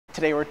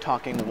Today we're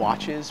talking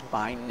watches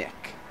by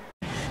Nick.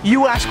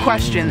 You ask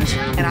questions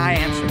and I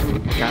answer.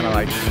 Kind of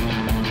like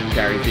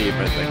Gary Vee,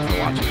 but like for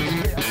watches.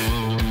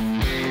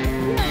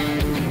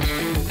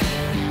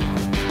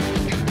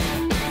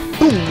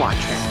 Boom, watch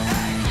fan.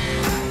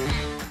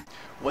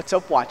 What's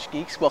up, watch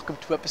geeks? Welcome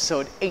to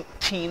episode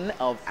 18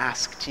 of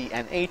Ask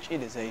T&H.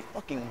 It is a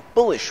fucking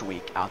bullish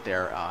week out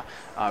there.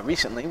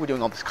 Recently, we're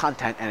doing all this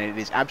content, and it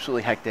is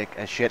absolutely hectic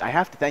as shit. I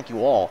have to thank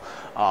you all.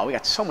 We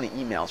got so many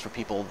emails for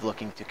people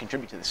looking to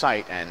contribute to the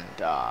site, and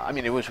I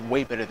mean, it was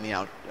way better than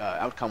the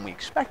outcome we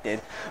expected,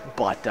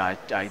 but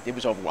it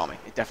was overwhelming.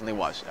 It definitely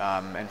was.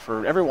 And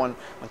for everyone,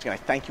 once again, I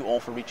thank you all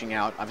for reaching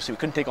out. Obviously, we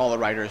couldn't take all the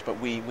writers, but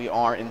we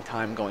are in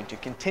time going to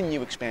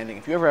continue expanding.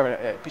 If you ever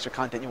have a piece of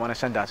content you want to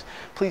send us,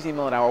 please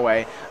email it our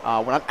way.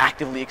 We're not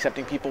actively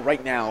accepting people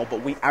right now,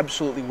 but we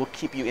absolutely will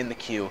keep you in the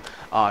queue.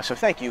 So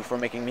thank you for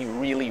making me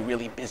really,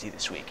 really busy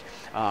this week.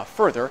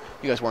 Further,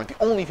 you guys weren't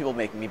the only people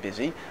making me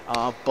busy,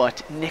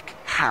 but Nick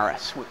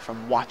Harris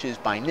from Watches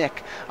by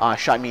Nick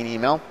shot me an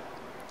email.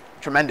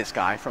 Tremendous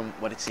guy from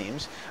what it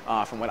seems,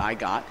 from what I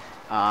got.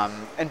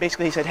 And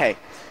basically he said, hey,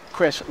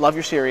 Chris, love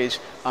your series.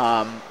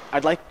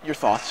 I'd like your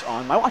thoughts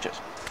on my watches.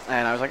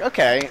 And I was like,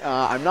 okay,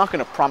 I'm not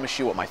going to promise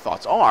you what my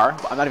thoughts are.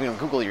 I'm not even going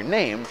to Google your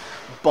name,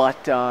 but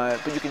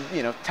you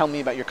can, tell me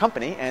about your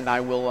company, and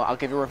I'll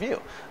give you a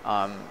review.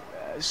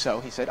 So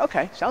he said,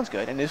 okay, sounds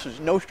good. And this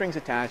was no strings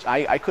attached.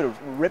 I could have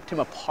ripped him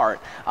apart.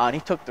 And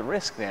he took the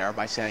risk there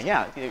by saying,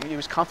 yeah, he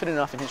was confident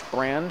enough in his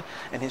brand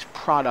and his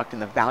product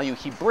and the value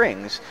he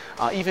brings,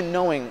 even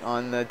knowing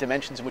on the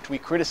dimensions in which we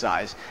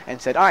criticize,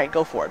 and said, all right,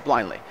 go for it,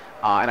 blindly.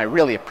 And I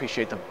really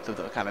appreciate the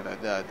kind of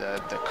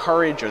the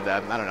courage, or the,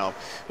 I don't know,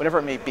 whatever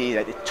it may be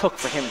that it took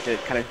for him to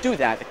kind of do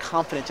that, the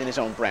confidence in his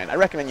own brand. I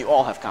recommend you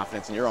all have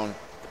confidence in your own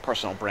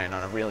personal brand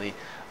on a really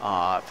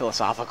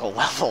philosophical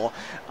level.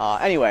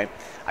 Anyway,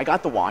 I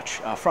got the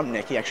watch from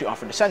Nick. He actually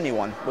offered to send me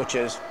one, which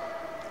is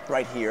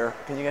right here.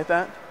 Can you get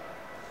that?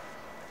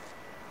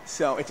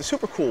 So it's a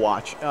super cool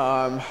watch.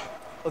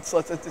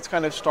 Let's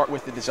kind of start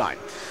with the design.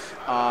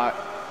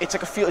 It's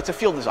like it's a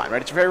field design,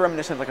 right? It's very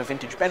reminiscent of like a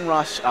vintage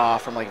Benrus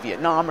from like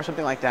Vietnam or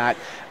something like that.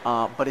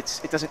 But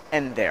it doesn't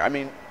end there. I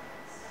mean,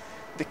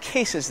 the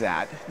case is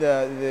that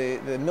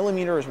the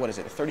millimeter is, what is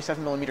it, a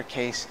 37 millimeter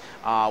case,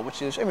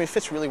 which is, I mean, it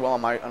fits really well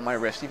on my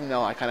wrist, even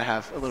though I kind of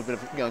have a little bit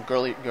of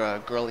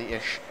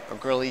girly-ish or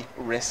girly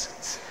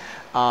wrists,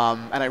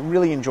 and I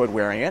really enjoyed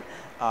wearing it.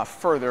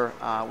 Further,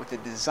 with the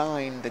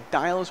design, the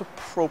dial is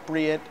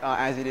appropriate,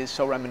 as it is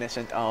so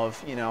reminiscent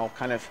of,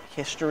 kind of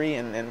history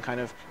and kind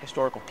of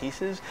historical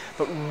pieces.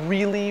 But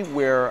really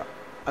where,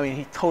 I mean,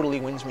 he totally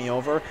wins me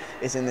over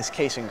is in this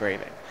case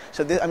engraving.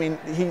 So,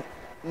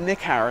 Nick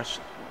Harris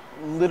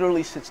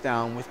literally sits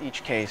down with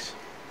each case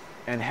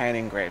and hand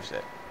engraves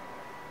it.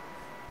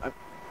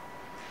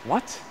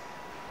 What?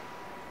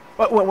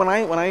 But when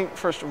I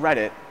first read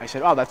it, I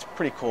said, oh, that's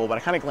pretty cool, but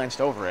I kind of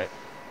glanced over it.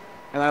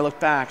 And I looked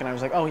back and I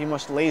was like, oh, he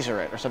must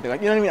laser it or something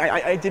like, you know what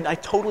I mean? I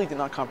totally did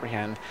not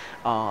comprehend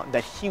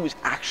that he was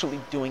actually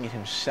doing it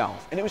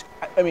himself. And it was,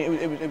 I mean,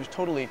 it was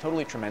totally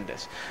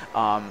tremendous.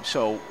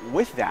 So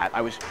with that,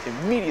 I was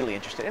immediately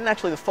interested. And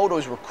actually the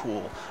photos were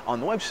cool on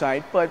the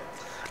website, but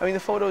I mean, the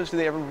photos, do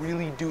they ever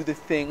really do the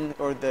thing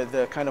or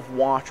the kind of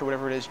watch or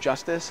whatever it is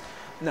justice?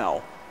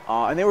 No.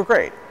 And they were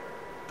great.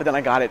 But then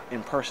I got it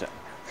in person.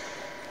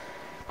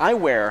 I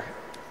wear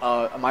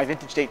my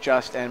vintage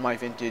Datejust and my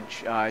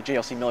vintage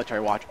JLC military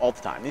watch all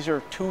the time. These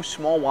are two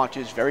small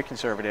watches, very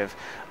conservative,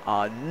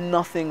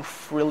 nothing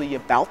frilly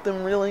about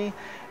them really,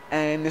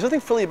 and there's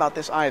nothing frilly about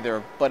this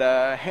either, but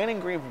a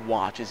hand-engraved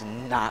watch is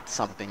not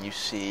something you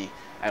see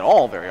at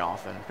all very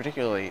often,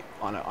 particularly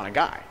on a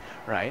guy,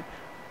 right?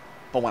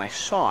 But when I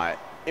saw it,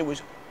 it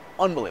was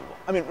unbelievable.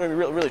 I mean,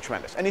 really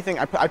tremendous. Anything,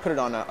 I put it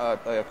on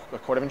a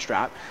quarter-inch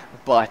strap,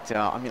 but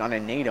I mean, on a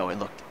NATO, it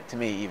looked, to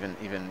me,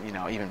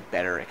 even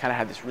better. It kind of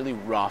had this really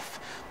rough,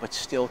 but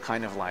still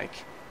kind of like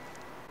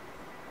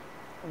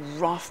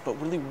rough, but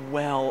really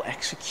well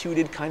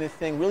executed kind of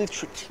thing. Really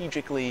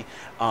strategically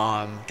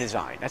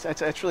designed.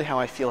 That's really how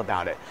I feel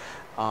about it.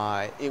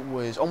 It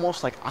was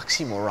almost like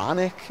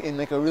oxymoronic in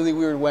like a really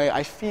weird way.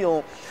 I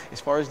feel, as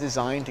far as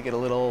design, to get a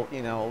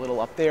little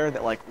up there,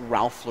 that like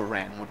Ralph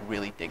Lauren would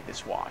really dig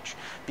this watch,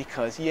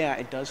 because yeah,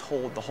 it does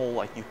hold the whole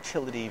like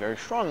utility very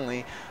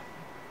strongly,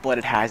 but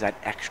it has that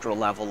extra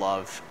level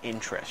of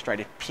interest,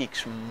 right? It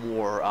piques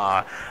more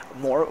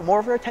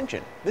of your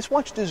attention. This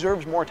watch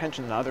deserves more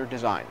attention than other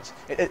designs.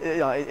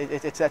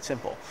 It's that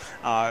simple.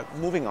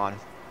 Moving on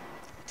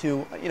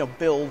to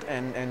build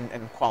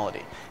and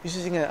quality. He's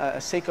using a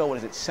Seiko, what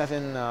is it,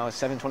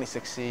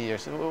 726C or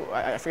so,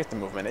 I forget the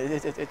movement.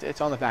 It's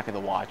on the back of the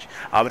watch,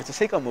 but it's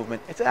a Seiko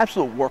movement. It's an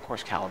absolute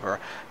workhorse caliber.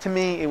 To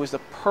me, it was the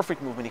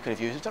perfect movement he could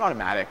have used. It's an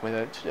automatic with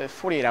a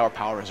 48-hour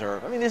power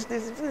reserve. I mean, there's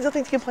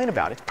nothing to complain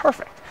about. It's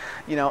perfect.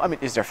 I mean,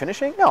 is there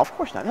finishing? No, of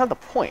course not. Not the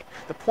point.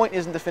 The point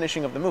isn't the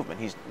finishing of the movement.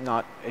 He's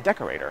not a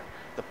decorator.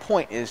 The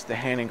point is the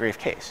hand engraved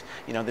case.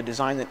 You know, the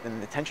design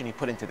and the attention he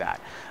put into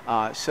that.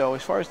 So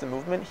as far as the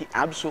movement, he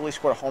absolutely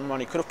scored a home run.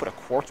 He could have put a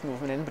quartz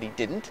movement in, but he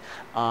didn't.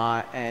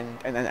 And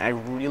then I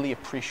really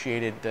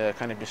appreciated the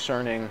kind of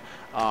discerning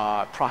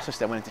process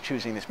that went into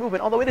choosing this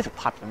movement. Although it is a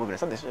popular movement,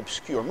 it's not this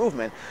obscure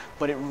movement,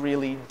 but it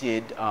really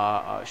did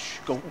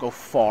go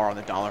far on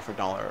the dollar for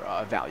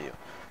dollar value.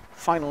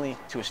 Finally,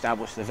 to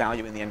establish the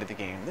value in the end of the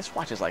game, this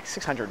watch is like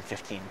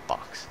 $615.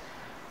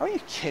 Are you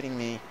kidding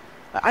me?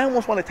 I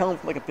almost want to tell him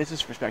from like a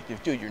business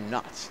perspective, dude, you're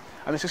nuts.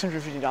 I mean,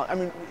 $615. I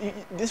mean,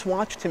 this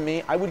watch to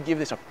me, I would give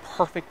this a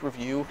perfect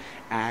review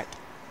at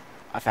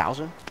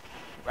 1,000.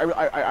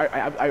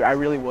 I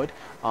really would,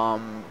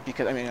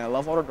 because I mean I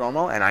love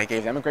Autodromo, and I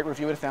gave them a great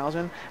review at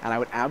 1,000, and I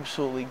would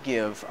absolutely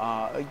give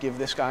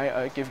this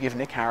guy, give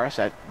Nick Harris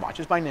at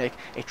Watches by Nick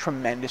a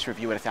tremendous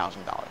review at $1,000.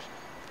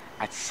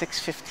 At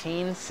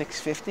 $615,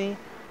 $650,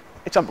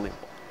 it's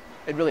unbelievable.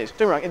 It really is.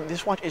 Don't get me wrong,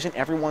 this watch isn't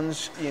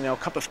everyone's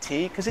cup of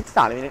tea, because it's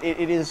not. I mean,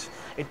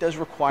 it does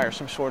require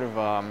some sort of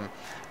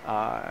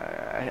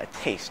a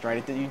taste,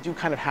 right? You do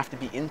kind of have to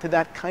be into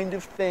that kind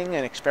of thing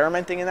and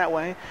experimenting in that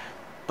way.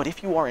 But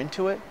if you are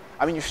into it,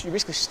 I mean, you're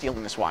basically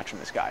stealing this watch from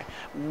this guy.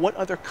 What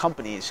other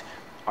companies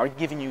are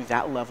giving you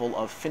that level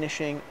of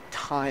finishing,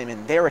 time,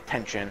 and their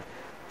attention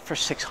for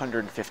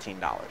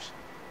 $615?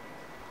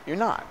 You're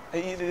not.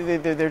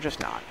 They're just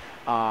not.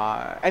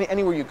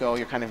 Anywhere you go,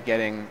 you're kind of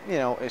getting,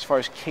 as far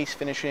as case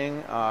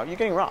finishing, you're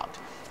getting robbed.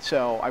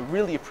 So I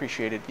really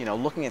appreciated,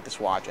 looking at this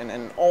watch,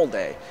 and all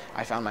day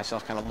I found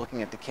myself kind of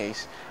looking at the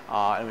case.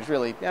 And it was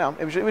really,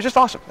 it was just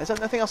awesome. There's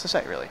nothing else to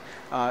say, really.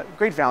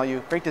 Great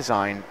value, great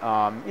design,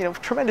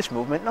 tremendous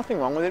movement, nothing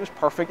wrong with it. It was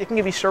perfect. It can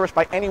give you service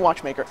by any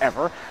watchmaker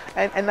ever,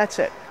 and that's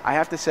it. I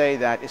have to say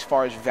that as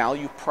far as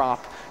value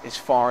prop, as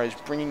far as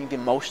bringing the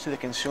most to the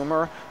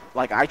consumer,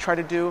 like I try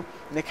to do,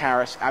 Nick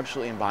Harris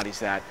absolutely embodies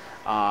that.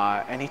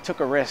 And he took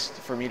a risk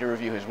for me to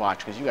review his watch,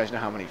 because you guys know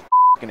how many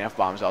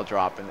F-bombs I'll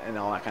drop and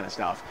all that kind of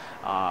stuff.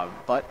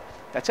 But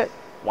that's it.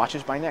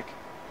 Watches by Nick.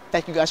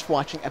 Thank you guys for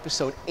watching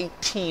episode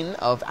 18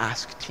 of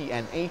Ask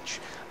TNH.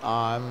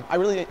 I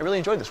really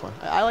enjoyed this one.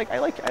 I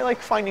like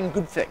finding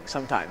good things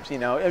sometimes. Don't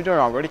get me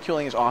wrong,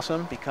 ridiculing is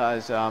awesome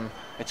because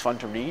it's fun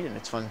to read and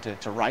it's fun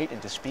to write and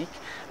to speak.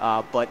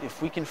 But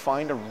if we can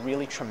find a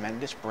really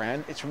tremendous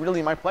brand, it's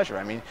really my pleasure.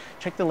 I mean,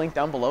 check the link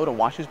down below to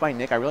Watches by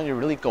Nick. I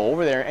really go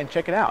over there and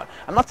check it out.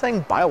 I'm not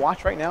saying buy a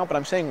watch right now, but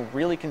I'm saying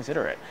really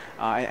consider it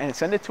and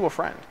send it to a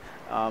friend.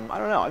 I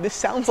don't know. This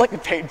sounds like a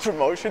paid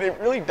promotion. It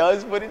really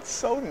does, but it's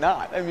so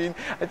not. I mean,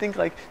 I think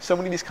like so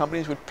many of these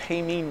companies would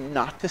pay me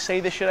not to say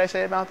the shit I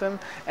say about them.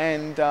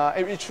 And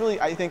it's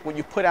really, I think what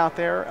you put out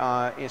there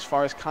as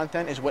far as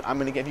content is what I'm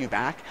going to give you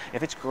back.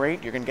 If it's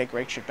great, you're going to get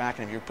great shit back.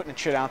 And if you're putting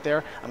shit out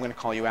there, I'm going to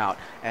call you out.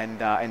 And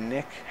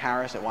Nick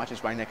Harris at Watches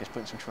by Nick is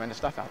putting some tremendous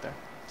stuff out there.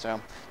 So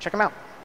check him out.